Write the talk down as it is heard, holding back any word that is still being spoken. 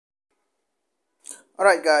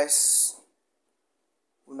Alright guys,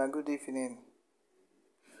 good evening.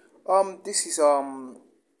 This is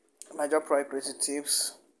Niger Pride Crazy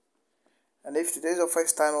Tips, and if today is your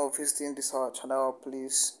first time of visiting this our channel,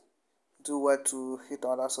 please do well to hit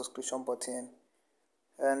on that subscription button.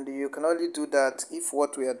 And you can only do that if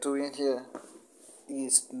what we are doing here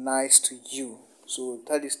is nice to you. So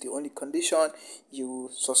that is the only condition. You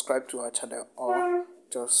subscribe to our channel or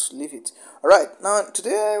just leave it. Alright, now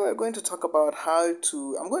today we're going to talk about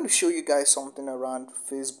I'm going to show you guys something around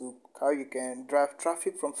Facebook, how you can drive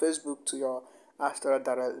traffic from Facebook to your adsterra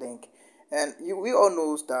direct link. And we all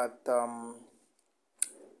knows that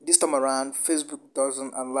this time around Facebook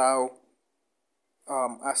doesn't allow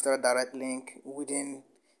adsterra direct link within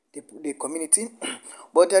the community.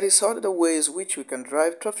 But there is other ways which we can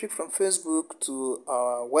drive traffic from Facebook to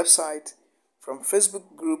our website, from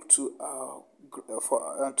Facebook group to our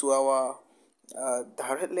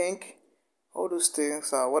direct link. All those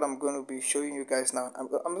things are what I'm going to be showing you guys now.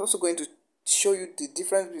 I'm also going to show you the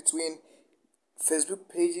difference between Facebook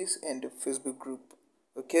pages and the Facebook group.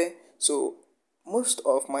 Okay, so most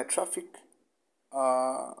of my traffic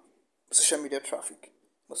are social media traffic.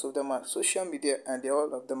 Most of them are social media, and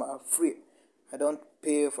all of them are free. I don't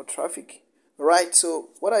pay for traffic, right? So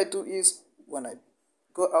what I do is, when I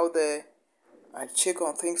go out there, I check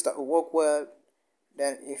on things that will work well.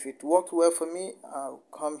 Then if it worked well for me, I'll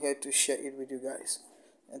come here to share it with you guys.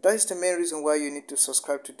 And that is the main reason why you need to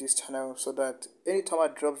subscribe to this channel, so that anytime I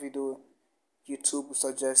drop video, YouTube will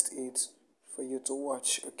suggest it for you to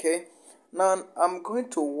watch. Okay, now I'm going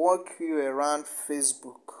to walk you around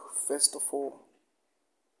Facebook. First of all,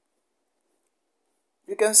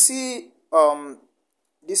 you can see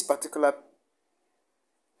this particular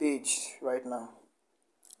page right now.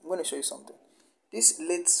 I'm going to show you something. This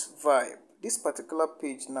Let's Vibe. This particular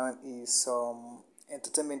page now is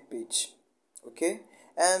entertainment page. Okay,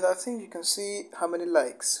 and I think you can see how many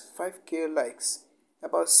likes. 5k likes,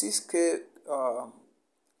 about 6k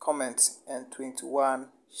comments, and 21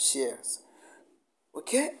 shares.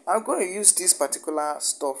 Okay, I'm going to use this particular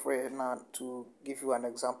stuff right now to give you an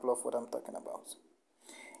example of what I'm talking about.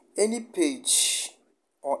 Any page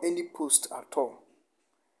or any post at all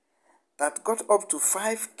that got up to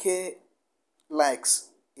 5k likes,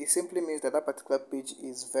 it simply means that that particular page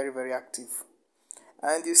is very, very active.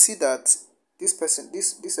 And you see that this person,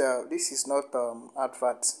 this is not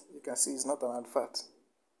advert. You can see it's not an advert.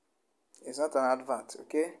 It's not an advert.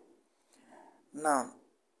 Okay, now,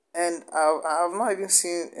 and I have not even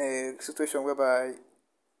seen a situation whereby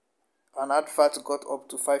an advert got up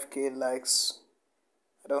to 5k likes.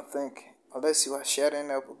 I don't think, unless you are sharing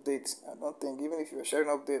an update. I don't think, even if you are sharing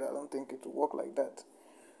an update, I don't think it will work like that.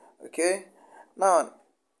 Okay, now,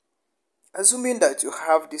 assuming that you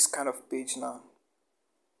have this kind of page now,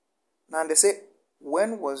 they say,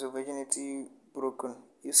 when was your virginity broken?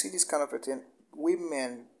 You see this kind of a thing.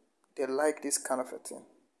 Women, they like this kind of a thing.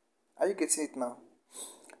 Are you getting it now?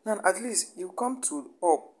 Now, at least you come to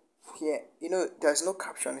up here. You know, there's no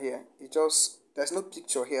caption here. It just, there's no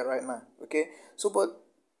picture here right now. Okay, so but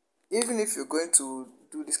even if you're going to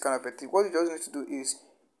do this kind of a thing, what you just need to do is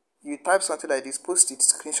you type something like this, post it,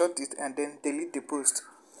 screenshot it, and then delete the post.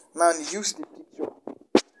 Now use the picture,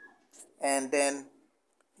 and then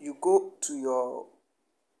you go to your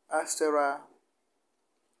adsterra,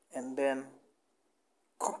 and then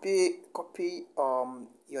copy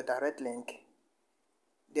your direct link.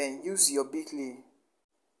 Then use your bit.ly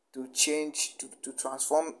to change to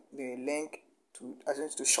transform the link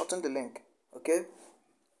to shorten the link. Okay,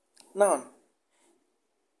 now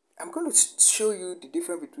I'm going to show you the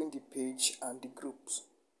difference between the page and the groups.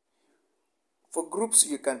 For groups,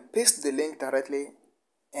 you can paste the link directly,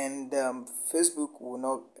 and Facebook will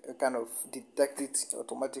not kind of detect it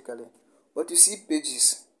automatically. But you see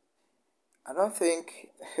pages, I don't think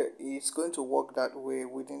it's going to work that way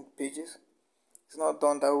within pages. It's not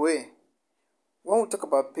done that way. When we talk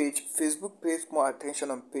about page, Facebook pays more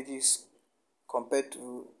attention on pages compared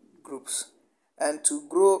to groups. And to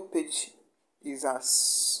grow page is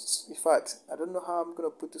as, in fact, I don't know how I'm going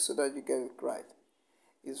to put it so that you get it right.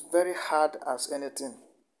 It's very hard as anything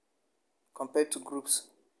compared to groups.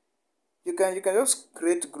 You can just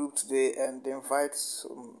create group today and invite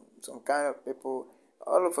some kind of people,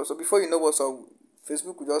 all of us. So before you know what, so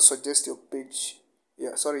Facebook will just suggest your page,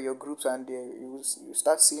 your groups, and you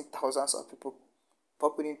start seeing thousands of people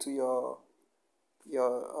popping into your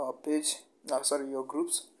page. Your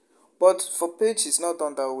groups. But for page, it's not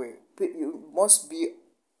done that way. You must be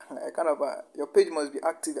your page must be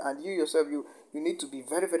active, and you yourself, you need to be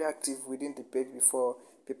very, very active within the page before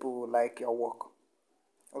people will like your work.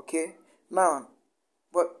 Okay, now,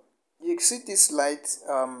 but you see this late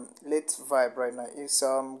vibe right now is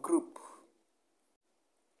group.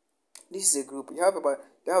 This is a group. They have about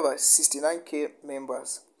 69k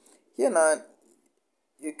members. Here now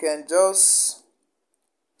you can just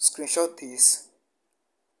screenshot this,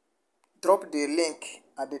 drop the link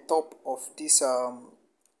at the top of this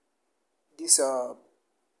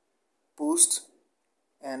post,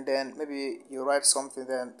 and then maybe you write something.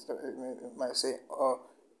 Then you might say, or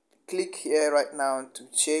click here right now to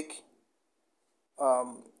check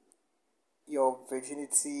your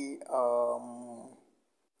virginity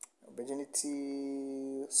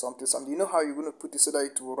something. You know how you're going to put it so that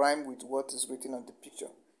it will rhyme with what is written on the picture.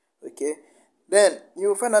 Okay, then you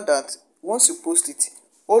will find out that once you post it,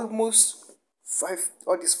 almost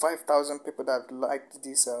all these 5,000 people that liked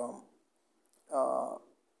this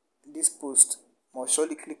post must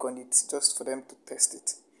surely click on it just for them to test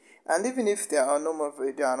it. And even if they are not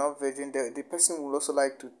virgin, the person will also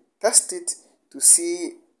like to test it to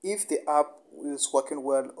see if the app is working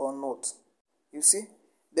well or not. You see?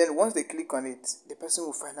 Then once they click on it, the person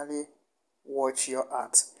will finally watch your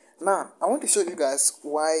ad. Now, I want to show you guys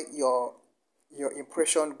why your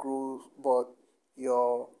impression grew, but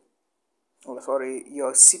your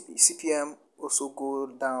CPM also go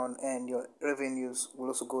down and your revenues will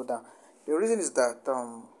also go down. The reason is that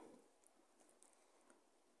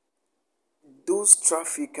those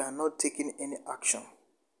traffic are not taking any action.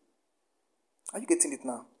 Are you getting it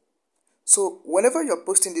now? So whenever you're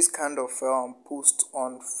posting this kind of post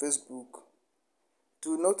on Facebook,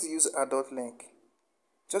 do not use adult link.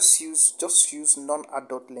 Just use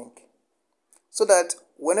non-adult link, so that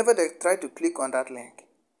whenever they try to click on that link,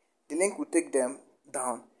 the link will take them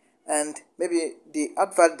down, and maybe the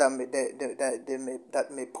advert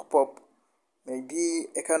that may pop up may be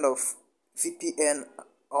a kind of VPN,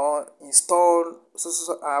 or install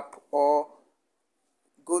so app, or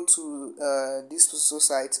go to this so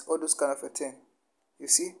site, all those kind of a thing. You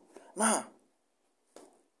see? Now,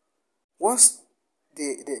 once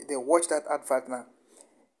they watch that advert now,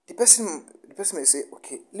 the person may say,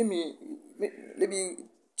 okay, let me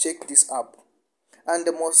check this app, and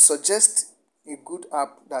they must suggest a good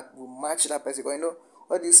app that will match that person. Because you know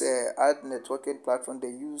all these ad networking platform, they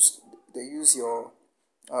use your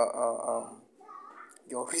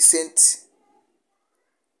recent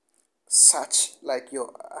search, like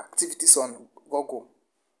your activities on Google,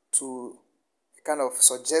 to kind of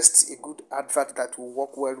suggest a good advert that will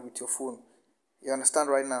work well with your phone. You understand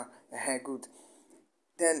right now? Good.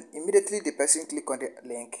 Then immediately the person click on the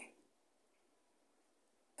link,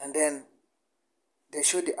 and then they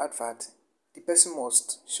show the advert. The person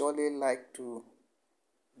must surely like to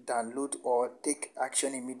download or take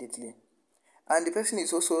action immediately. And the person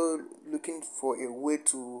is also looking for a way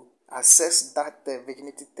to access that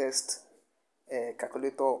virginity test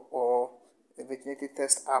calculator or a virginity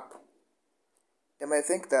test app. They might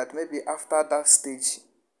think that maybe after that stage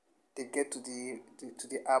they get to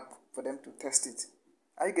the app for them to test it.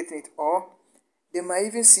 Are you getting it? Or they might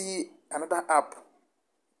even see another app,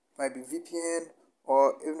 might be VPN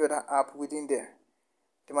or any other app within there.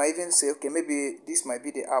 They might even say, okay, maybe this might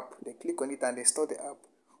be the app. They click on it and they install the app.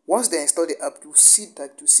 Once they install the app, you see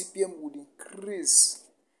that your CPM would increase.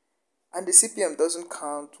 And the CPM doesn't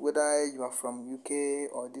count whether you are from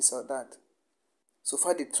UK or this or that. So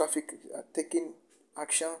far the traffic are taking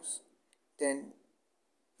actions, then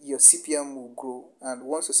your CPM will grow. And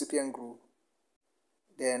once your CPM grow,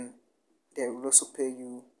 then they will also pay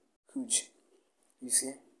you huge. You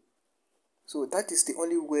see? So that is the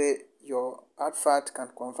only way your advert can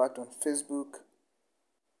convert on Facebook.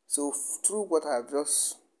 So through what I have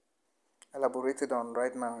just elaborated on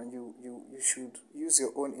right now, you should use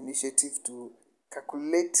your own initiative to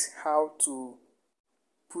calculate how to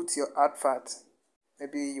put your advert.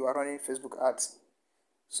 Maybe you are running Facebook ads,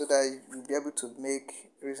 so that you'll be able to make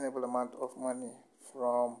a reasonable amount of money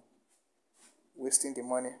from wasting the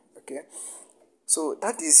money. Okay, so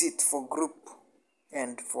that is it for group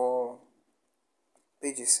and for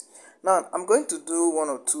pages. Now I'm going to do one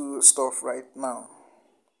or two stuff right now.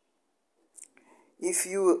 If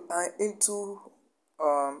you are into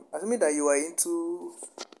assuming that you are into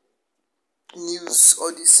news,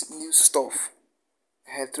 all this news stuff,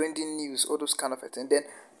 trending news, all those kind of things, then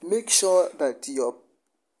make sure that your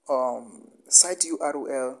site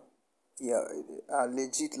URL, yeah, are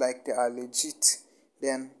legit, like they are legit.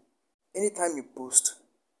 Then anytime you post,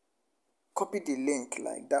 copy the link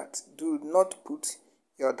like that. Do not put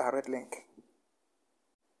your direct link.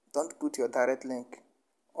 Don't put your direct link,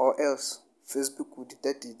 or else Facebook will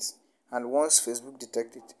detect it. And once Facebook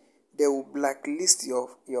detects it, they will blacklist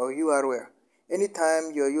your URL.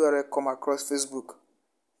 Anytime your URL come across Facebook,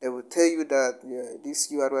 they will tell you that yeah,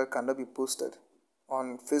 this URL cannot be posted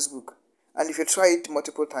on Facebook. And if you try it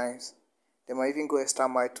multiple times, they might even go extra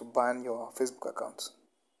mile to ban your Facebook account.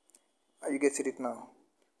 Are you getting it now?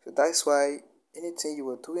 So that's why anything you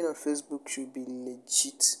are doing on Facebook should be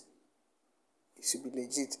legit. It should be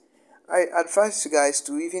legit. I advise you guys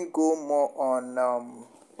to even go more on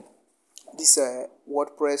this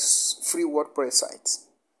WordPress, free WordPress sites.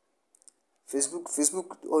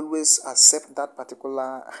 Facebook always accept that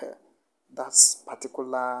particular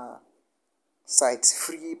site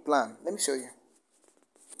free plan. Let me show you.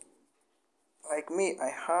 Like me, I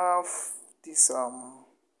have this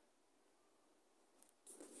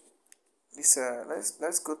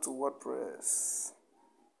let's go to WordPress.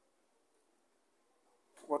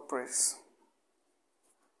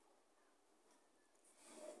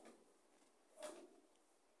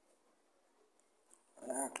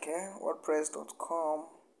 Okay, wordpress.com.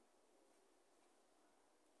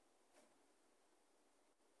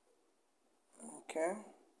 Okay.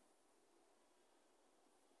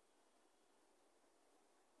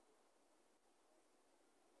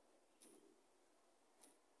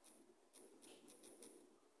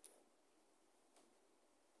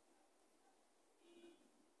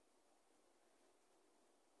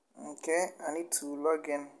 Okay, I need to log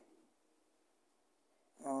in.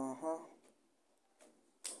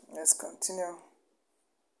 Let's continue.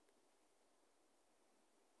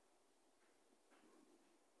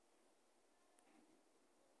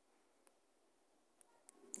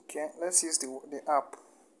 Okay, let's use the app.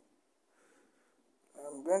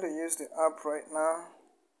 I'm going to use the app right now.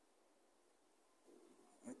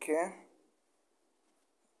 Okay.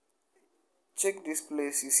 Check this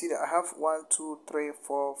place. You see that I have 1, 2, 3,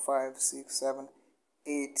 4, 5, 6, 7,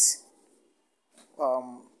 8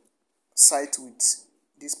 sites with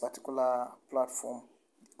this particular platform.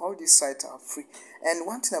 All these sites are free. And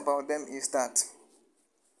one thing about them is that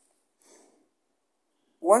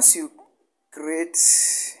once you create,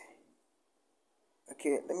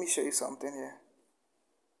 okay, let me show you something here.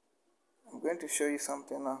 I'm going to show you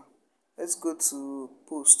something now. Let's go to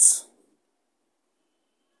posts.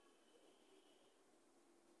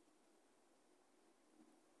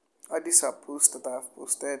 All these are posts that I've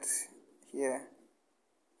posted here.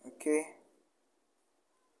 Okay,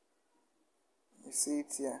 you see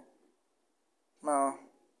it here. Now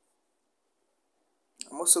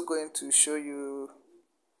I'm also going to show you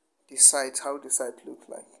the site, how the site looks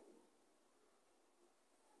like.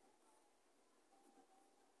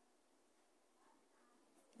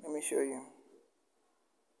 Let me show you.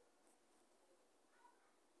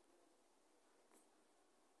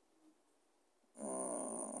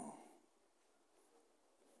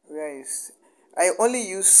 Where is, I only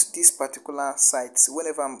use this particular site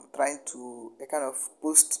whenever I'm trying to kind of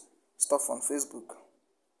post stuff on Facebook.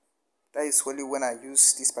 That is only when I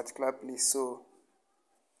use this particular place, so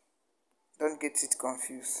don't get it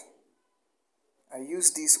confused. I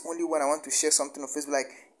use this only when I want to share something on Facebook.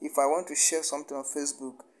 Like if I want to share something on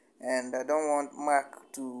Facebook and I don't want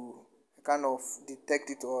Mark to kind of detect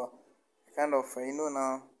it or kind of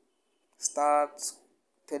now start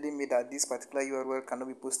telling me that this particular URL cannot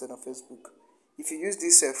be posted on Facebook. If you use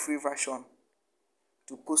this free version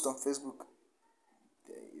to post on Facebook,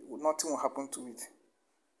 nothing will happen to it.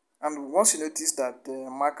 And once you notice that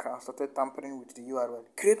Mark has started tampering with the URL,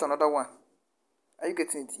 create another one. Are you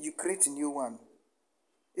getting it? You create a new one.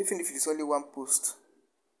 Even if it's only one post,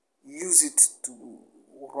 use it to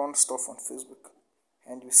run stuff on Facebook,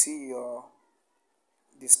 and you see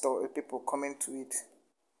the people coming to it.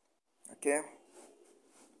 Okay,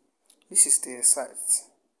 this is the site.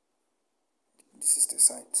 This is the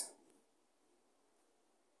site.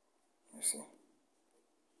 You see.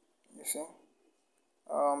 You see.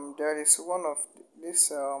 There is one of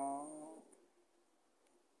this.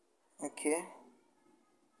 Okay.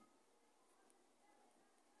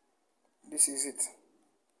 This is it.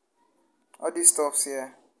 All these stuffs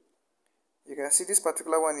here. You can see this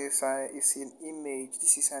particular one is an image.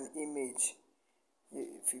 This is an image.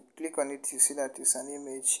 If you click on it, you see that it's an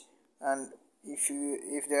image. And if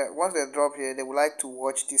they once they drop here, they would like to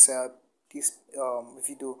watch this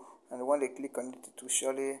video, and when they click on it, it will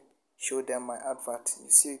surely show them my advert. You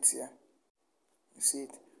see it here. You see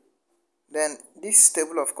it. Then this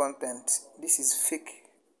table of content. This is fake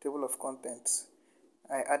table of content.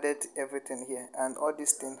 I added everything here, and all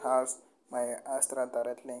this thing has my adsterra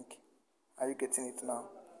direct link. Are you getting it now?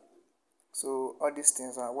 So all these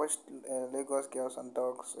things, I watched Lagos Girls and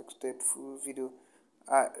Dogs tape full video.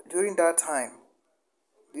 During that time,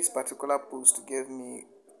 this particular post gave me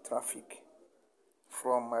traffic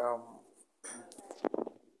from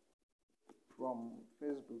from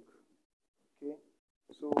Facebook. Okay,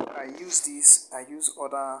 so I use this, I use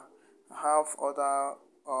other, I have other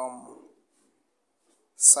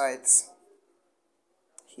sites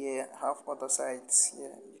here, I have other sites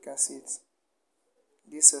here, you can see it.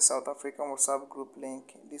 This is South African WhatsApp group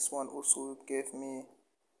link. This one also gave me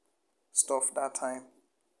stuff that time.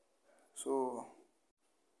 So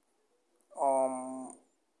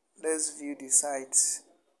let's view the site.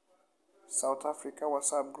 South Africa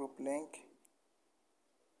WhatsApp group link.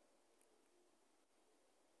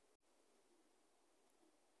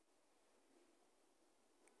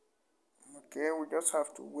 Okay, we just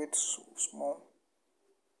have to wait small.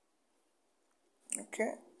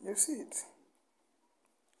 Okay, you see it.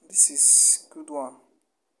 This is good one.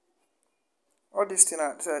 All these things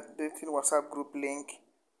are the WhatsApp group link.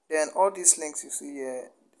 Then all these links you see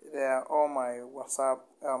here, they are all my WhatsApp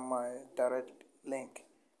and my direct link.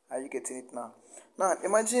 Are you getting it now? Now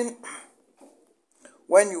imagine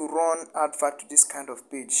when you run advert to this kind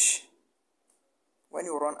of page. When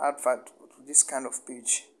you run advert to this kind of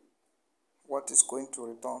page, what is going to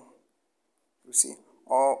return? You see,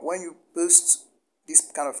 or when you post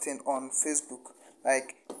this kind of thing on Facebook,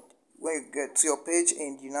 like when you get to your page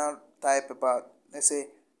and you now type about, let's say,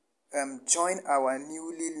 join our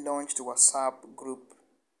newly launched WhatsApp group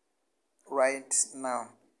right now.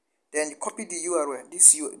 Then you copy the URL,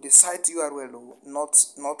 the site URL,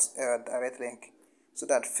 not a direct link, so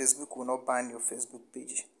that Facebook will not ban your Facebook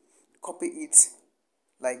page. Copy it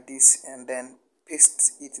like this and then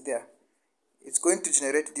paste it there. It's going to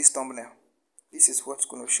generate this thumbnail. This is what's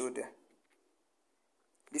going to show there.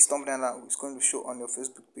 This thumbnail now is going to show on your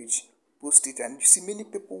Facebook page. Post it and you see many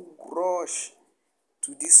people rush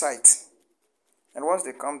to this site. And once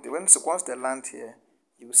they come there, once they land here,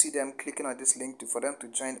 you will see them clicking on this link for them to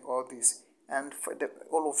join all this. And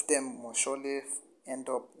all of them will surely end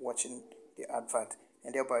up watching the advert.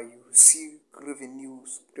 And thereby you will see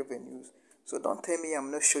revenues. So don't tell me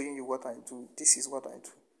I'm not showing you what I do. This is what I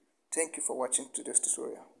do. Thank you for watching today's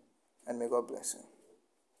tutorial. And may God bless you.